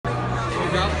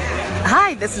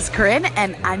Hi, this is Corinne,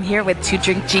 and I'm here with Two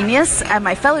Drink Genius and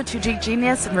my fellow Two Drink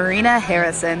Genius, Marina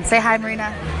Harrison. Say hi,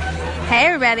 Marina. Hey,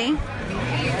 everybody.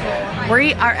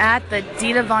 We are at the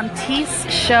Dita Von Teese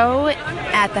show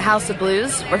at the House of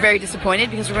Blues. We're very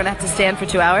disappointed because we're going to have to stand for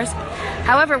 2 hours.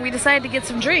 However, we decided to get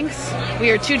some drinks.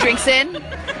 We are 2 drinks in.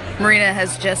 Marina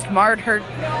has just marred her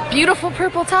beautiful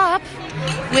purple top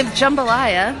with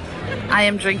jambalaya. I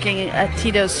am drinking a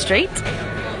Tito's Straight,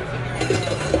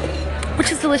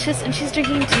 which is delicious, and she's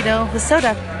drinking Tito with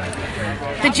soda.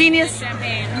 The genius.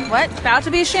 Champagne. What? About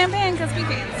to be champagne because we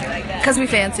fancy like that. Because we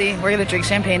fancy. We're going to drink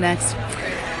champagne next.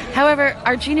 However,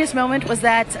 our genius moment was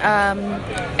that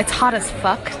it's hot as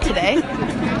fuck today.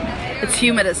 It's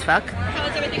humid as fuck. How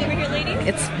is everything over here, lady?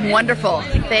 It's wonderful.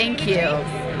 Thank you.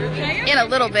 In a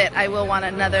little bit, I will want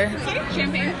another.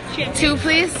 Champagne. 2,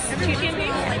 please. 2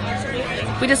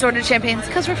 champagne. We just ordered champagnes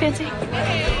because we're fancy.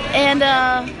 And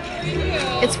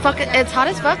it's hot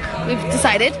as fuck. We've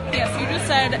decided. Yes, you just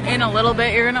said in a little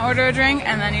bit you're going to order a drink,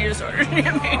 and then you just ordered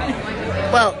champagne.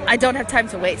 Well, I don't have time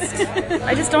to waste.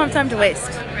 I just don't have time to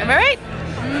waste. Am I right?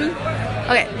 Mm-hmm.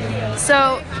 Okay,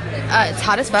 so it's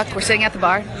hot as fuck. We're sitting at the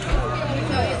bar.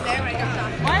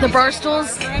 The bar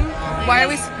stools. Why are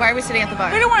we sitting at the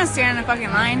bar? We don't want to stand in a fucking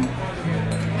line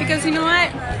because you know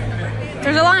what?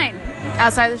 There's a line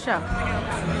outside the show.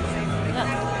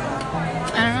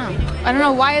 I don't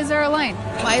know. Why is there a line?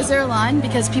 Why is there a line?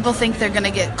 Because people think they're gonna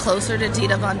get closer to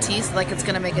Dita Von Teese, like it's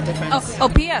gonna make a difference. Oh,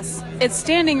 P.S. It's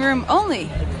standing room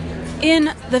only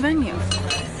in the venue.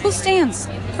 Who stands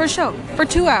for a show for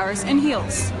 2 hours in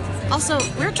heels? Also,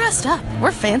 we're dressed up.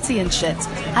 We're fancy and shit.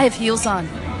 I have heels on.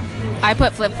 I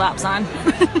put flip-flops on.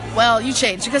 Well, you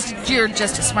changed because you're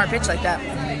just a smart bitch like that.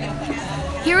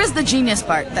 Here is the genius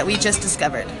part that we just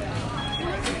discovered.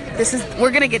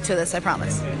 We're gonna get to this, I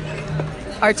promise.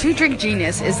 Our 2 drink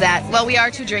genius is that, well, we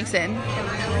are 2 drinks in,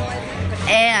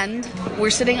 and we're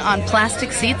sitting on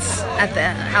plastic seats at the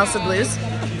House of Blues.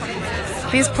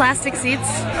 These plastic seats,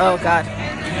 oh god,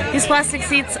 these plastic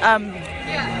seats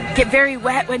get very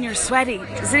wet when you're sweaty.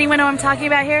 Does anyone know what I'm talking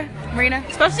about here, Marina?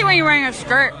 Especially when you're wearing a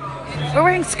skirt. We're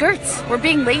wearing skirts. We're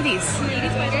being ladies.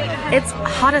 It's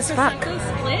hot as fuck.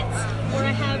 Split, or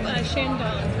I have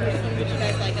Shandong, which you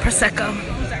guys like. Prosecco.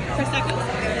 Prosecco.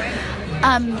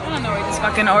 I don't know what we just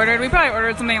fucking ordered. We probably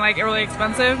ordered something like really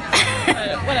expensive.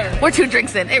 Whatever. We're 2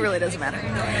 drinks in. It really doesn't matter.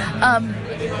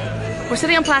 We're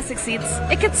sitting on plastic seats.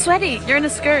 It gets sweaty. You're in a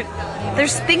skirt.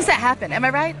 There's things that happen. Am I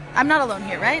right? I'm not alone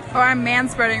here, right? Or I'm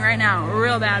man-spreading right now.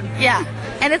 Real bad. Yeah.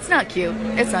 And it's not cute.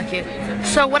 It's not cute.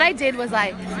 So what I did was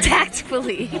I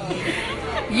tactfully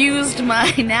used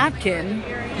my napkin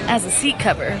as a seat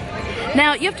cover.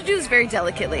 Now, you have to do this very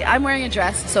delicately. I'm wearing a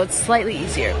dress, so it's slightly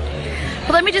easier.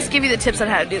 But let me just give you the tips on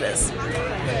how to do this.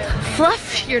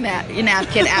 Fluff your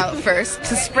napkin out first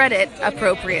to spread it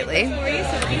appropriately.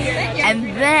 And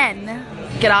then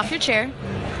get off your chair,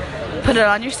 put it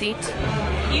on your seat.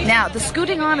 Now, the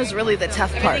scooting on is really the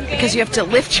tough part because you have to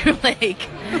lift your leg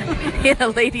in a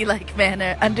ladylike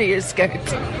manner under your skirt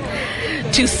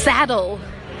to saddle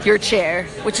your chair,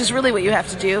 which is really what you have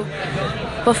to do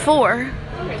before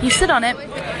you sit on it.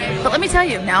 But let me tell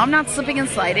you, now I'm not slipping and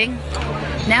sliding.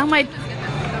 Now my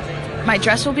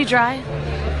dress will be dry,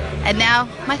 and now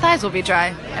my thighs will be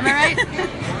dry. Am I right?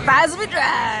 Thighs will be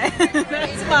dry.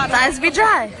 Thighs will be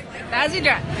dry. Thighs will be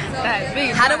dry.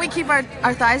 How do we keep our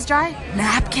thighs dry?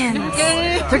 Napkins.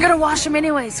 They're gonna wash them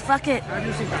anyways. Fuck it.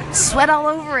 Sweat all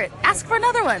over it. Ask for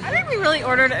another one. I think we really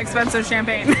ordered expensive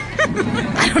champagne.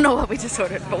 I don't know what we just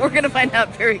ordered, but we're gonna find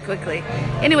out very quickly.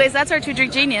 Anyways, that's our 2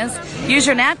 drink genius. Use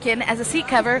your napkin as a seat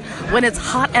cover when it's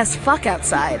hot as fuck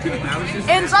outside.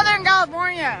 In Southern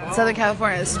California. Southern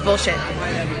California, this is bullshit.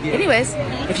 Anyways,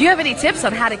 if you have any tips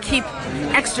on how to keep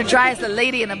extra dry as a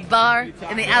lady in a bar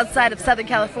in the outside of Southern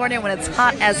California when it's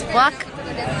hot as fuck,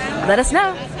 let us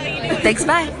know. Thanks,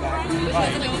 bye.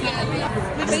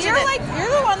 But you're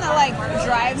the one that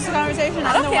drives the conversation.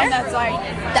 I'm the one that's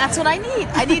that's what I need.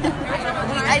 I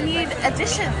need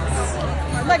additions.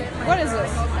 Like, what is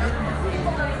this?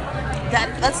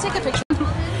 Let's take a picture.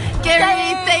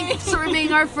 Gary, thanks for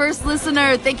being our first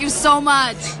listener. Thank you so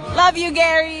much. Love you,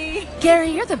 Gary.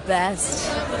 Gary, you're the best.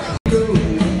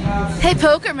 Hey,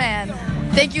 Poker Man.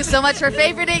 Thank you so much for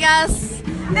favoriting us.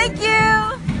 Thank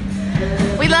you.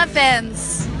 We love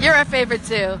fans. You're our favorite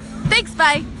too. Thanks,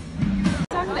 bye.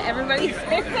 Talking to everybody's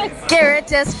favorites. Garrett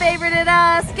just favorited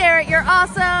us. Garrett, you're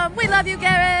awesome. We love you,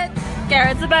 Garrett.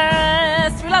 Garrett's the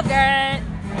best. We love Garrett.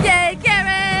 Yay,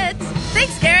 Garrett.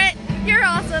 Thanks, Garrett. You're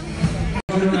awesome.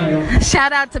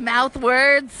 Shout out to Mouth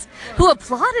Words, who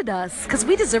applauded us, because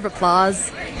we deserve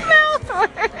applause. Mouth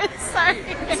Words. Sorry.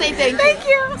 Say thank you. Thank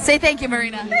you. Say thank you,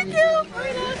 Marina. Thank you,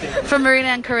 Marina. From Marina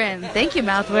and Corinne. Thank you,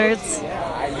 Mouth Words.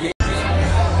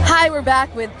 Hi, we're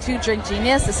back with Two Drink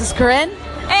Genius. This is Corinne.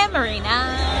 And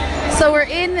Marina. So we're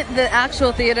in the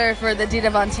actual theater for the Dita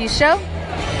Von Teese show.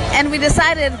 And we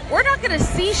decided we're not going to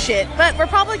see shit, but we're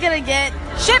probably going to get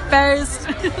Shit-faced.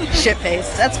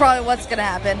 shit-faced. That's probably what's going to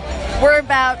happen. We're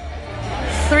about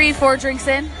 3-4 drinks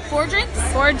in. 4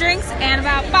 drinks? 4 drinks and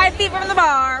about 5 feet from the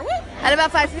bar. Woo! At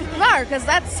about 5 feet from the bar, because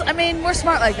that's, I mean, we're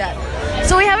smart like that.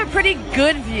 So we have a pretty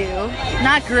good view,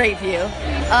 not great view.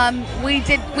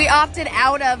 We opted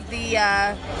out of the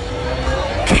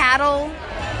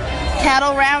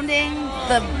cattle rounding,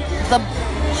 the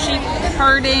Sheep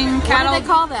herding, cattle. what do they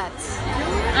call that?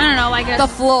 I don't know, like a... The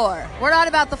floor. We're not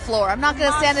about the floor. I'm not going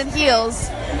to stand in heels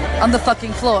on the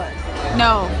fucking floor.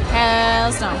 No.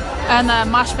 Hells no. And the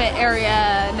mosh pit area.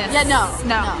 Yeah, no.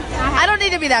 I don't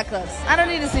need to be that close. I don't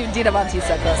need to see Dita Von Teese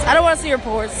that close. I don't want to see her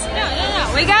pores.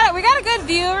 No. We got a good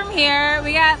view from here.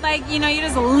 We got, like, you know, you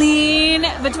just lean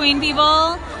between people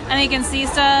and then you can see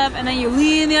stuff, and then you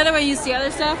lean the other way and you see other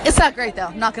stuff. It's not great though,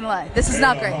 not gonna lie. This is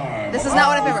not great. This is not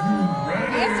what I've ever.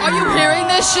 Are you hearing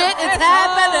this shit? It's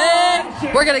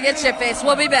happening. We're gonna get shit faced.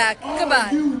 We'll be back. Goodbye.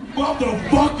 You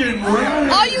motherfucking ready?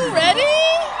 Are you ready?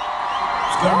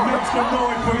 So make some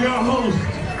noise for your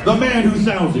host, the man who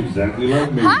sounds exactly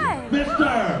like me. Hi.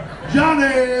 Mr.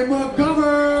 Johnny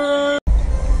McGovern.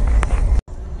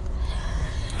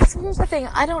 So here's the thing.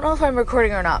 I don't know if I'm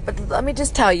recording or not, but let me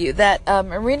just tell you that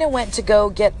Marina went to go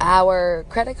get our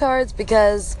credit cards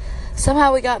because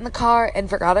somehow we got in the car and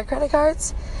forgot our credit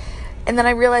cards. And then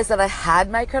I realized that I had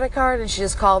my credit card, and she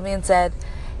just called me and said,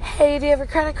 "Hey, do you have a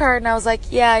credit card?" And I was like,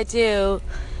 "Yeah, I do,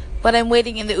 but I'm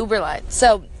waiting in the Uber line."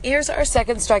 So here's our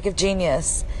second strike of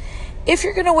genius. If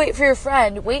you're going to wait for your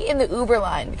friend, wait in the Uber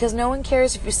line, because no one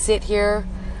cares if you sit here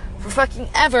for fucking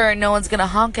ever and no one's going to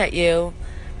honk at you,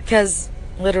 because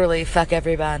literally, fuck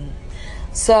everyone.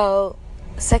 So,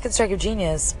 second strike of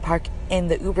genius, park in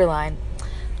the Uber line.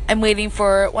 I'm waiting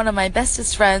for one of my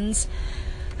bestest friends,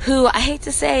 who, I hate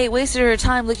to say, wasted her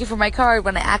time looking for my card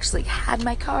when I actually had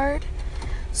my card.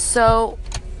 So,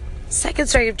 second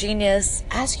strike of genius,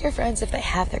 ask your friends if they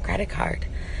have their credit card,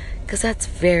 because that's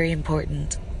very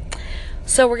important.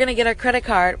 So we're going to get our credit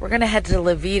card. We're going to head to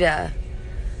La Vida.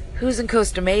 Who's in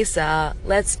Costa Mesa?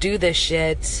 Let's do this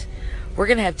shit. We're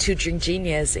going to have Two Drink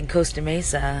Genius in Costa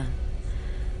Mesa.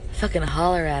 Fucking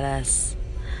holler at us.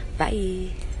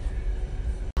 Bye.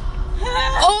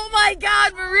 Oh my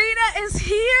God, Marina is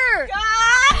here.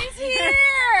 God! She's here.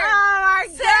 Oh my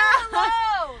Say God!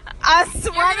 hello. I'm You're going to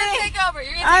sweating. take over.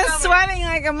 You're going to I'm take over. sweating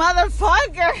like a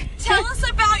motherfucker. Tell us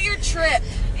about your trip.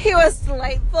 He was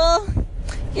delightful.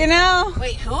 You know?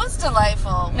 Wait, who was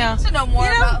delightful? We No. need to know more You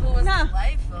know, about who was no.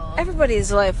 delightful. Everybody is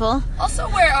delightful. Also,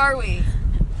 where are we?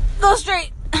 Go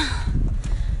straight.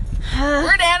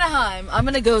 We're in Anaheim. I'm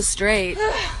going to go straight.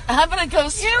 I'm going to go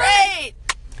straight.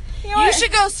 You You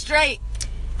should go straight.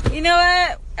 You know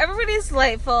what? Everybody's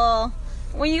delightful.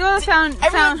 When you go to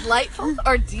Everyone's delightful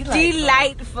or delightful?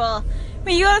 delightful.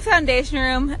 When you go to Foundation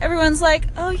Room, everyone's like,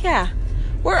 "Oh yeah,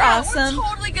 we're awesome. We're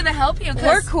totally going to help you. 'Cause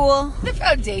We're cool. the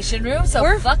Foundation Room, so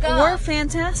We're fuck up. we're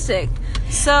fantastic."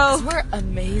 'Cause So we're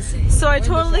amazing. so I We're the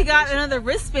totally got Foundation. another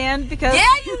wristband because Yeah,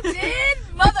 you did,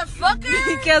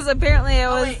 motherfucker. because apparently it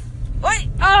was wait.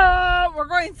 oh, we're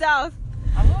going south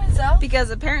I'm going south. because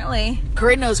apparently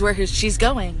Corinne knows where she's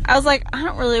going. I was like, I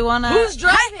don't really want to. Who's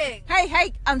driving?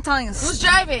 Hey! I'm telling a Who's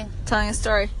driving? telling a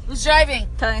story. Who's driving?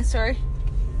 Telling a story.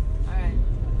 All right.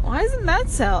 Why isn't that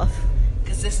south?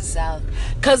 Because this is south.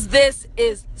 Because this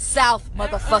is south, I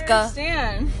don't motherfucker.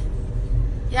 understand.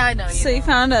 Yeah, I know you. So you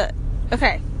found a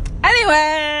okay.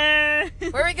 Anyway,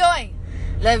 Where are we going?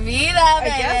 La Vida, baby.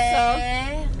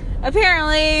 guess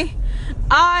apparently,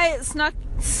 I snuck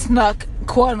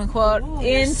quote unquote Ooh,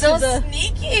 you're into so the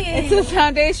sneaky.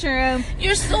 Foundation Room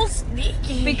You're so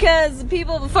sneaky. because the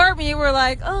people before me were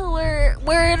like, "Oh, we're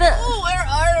in a Oh, where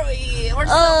are we? We're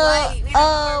so white. We don't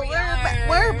know where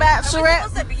we're Are we bachelorette.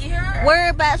 supposed to be here? We're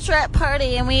a bachelorette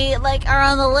party and we like are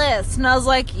on the list." And I was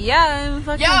like, "Yeah, I'm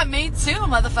fucking." Yeah, me too,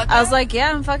 motherfucker. I was like, "Yeah,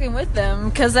 I'm fucking with them,"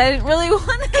 because I didn't really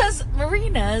want to. because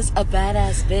Marina's a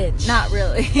badass bitch. Not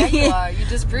really. Yeah, you are. You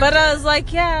just proved But it. I was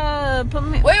like, "Yeah, put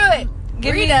me." Wait.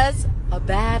 Give me- Marina's a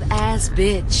badass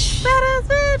bitch. Badass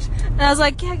bitch. And I was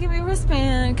like, "Yeah, give me a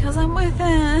wristband because I'm with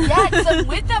them." Yeah, because I'm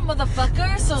with that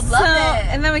motherfucker, so love it.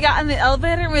 And then we got in the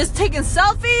elevator and we was taking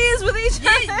selfies with each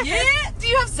other. Yeah. Do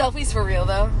you have selfies for real,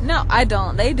 though? No, I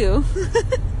don't. They do.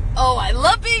 Oh, I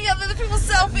love being on other people's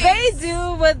selfies. They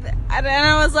do, but and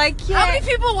I was like, yeah. How many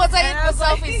people was I And in I with was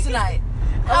like- selfies tonight?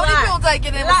 How many people did I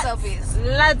get in with selfies?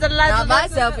 Not my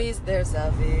selfies, their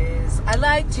selfies. I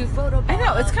like to photo. I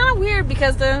know, it's kind of weird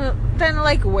because then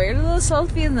like, where do those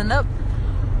selfies end up?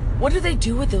 What do they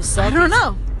do with those selfies? I don't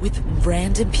know. With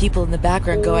random people in the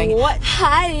background going, What?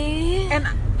 Hi. And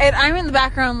I'm in the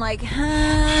background like,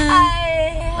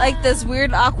 Hi. like this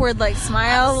weird, awkward, like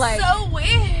smile, like, so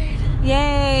weird.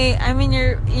 yay! I'm in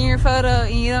your photo,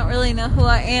 and you don't really know who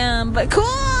I am, but cool.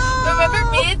 Remember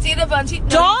me and Dina Bunty? No,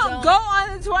 Don't go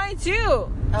on the 22.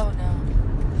 Oh no.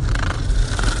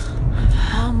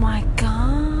 Oh my I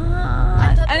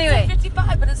god. thought Anyway, it was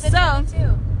 55, but it said so-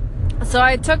 22. so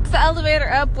I took the elevator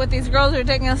up with these girls who were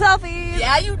taking selfies.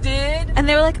 Yeah, you did. And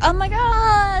they were like, "Oh my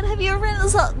god, have you ever been in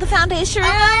the foundation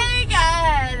room?" Oh my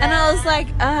god. And I was like,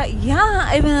 yeah,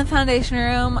 I'm in the foundation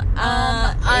room.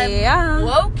 I'm yeah.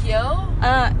 woke, yo.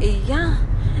 Yeah.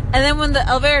 And then when the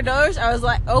elevator doors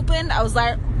opened, I was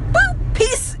like, boop,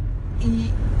 peace, I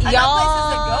y'all.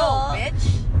 got places to go,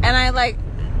 bitch. And I like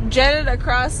jetted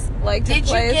across like the Did you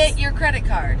place. get your credit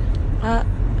card?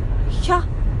 Yeah.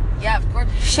 Yeah, of course.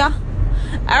 Yeah.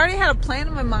 I already had a plan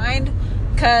in my mind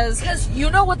because you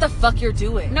know what the fuck you're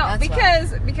doing. no, That's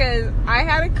why. because I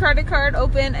had a credit card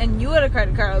open and you had a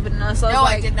credit card open, and so I was No,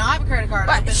 like, I did not have a credit card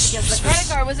But- open because the credit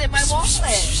card was in my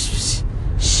wallet.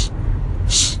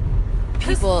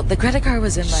 People, the credit card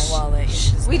was in my wallet.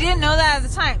 We didn't know that at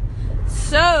the time.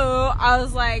 So I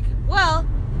was like, well,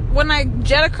 when I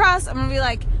jet across, I'm gonna be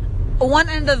like, one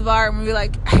end of the bar, I'm gonna be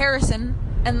like Harrison,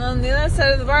 and then the other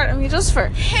side of the bar, I'm gonna be Josepher.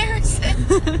 Harrison.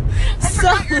 I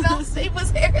forgot your last name was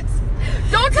Harrison.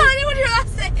 Don't tell anyone your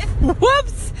last name.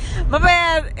 Whoops, my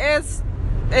bad. It's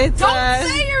Don't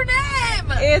say your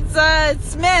name. it's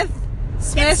Smith.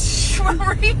 It's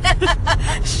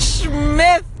Shmarina.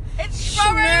 Smith. It's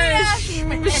Shmarina.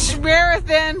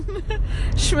 Schmerithan.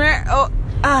 Schmer. Oh,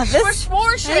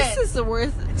 this is the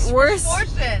worst.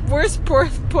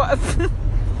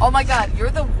 Oh my god, you're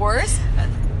the worst.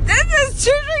 This is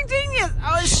choosing genius.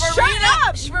 Oh, shut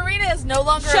up. Shmarina is no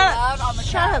longer allowed on the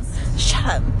cast. Shut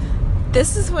up.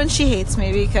 This is when she hates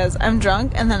me because I'm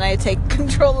drunk and then I take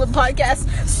control of the podcast.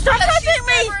 Stop Because touching she's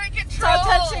me. never in control. Stop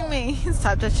touching me.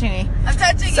 Stop touching me. I'm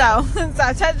touching you. So,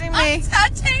 stop touching me. I'm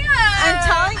touching her.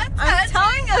 I'm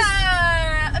telling us.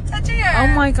 I'm touching her. Oh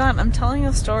my god, I'm telling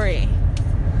a story.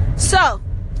 So,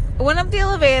 I went up the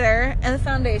elevator in the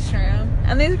foundation room,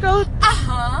 and these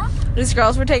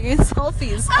girls were taking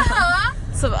selfies.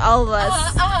 So all of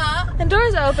us. And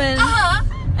doors open, and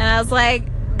I was like,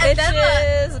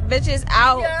 bitches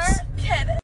out. You're kidding.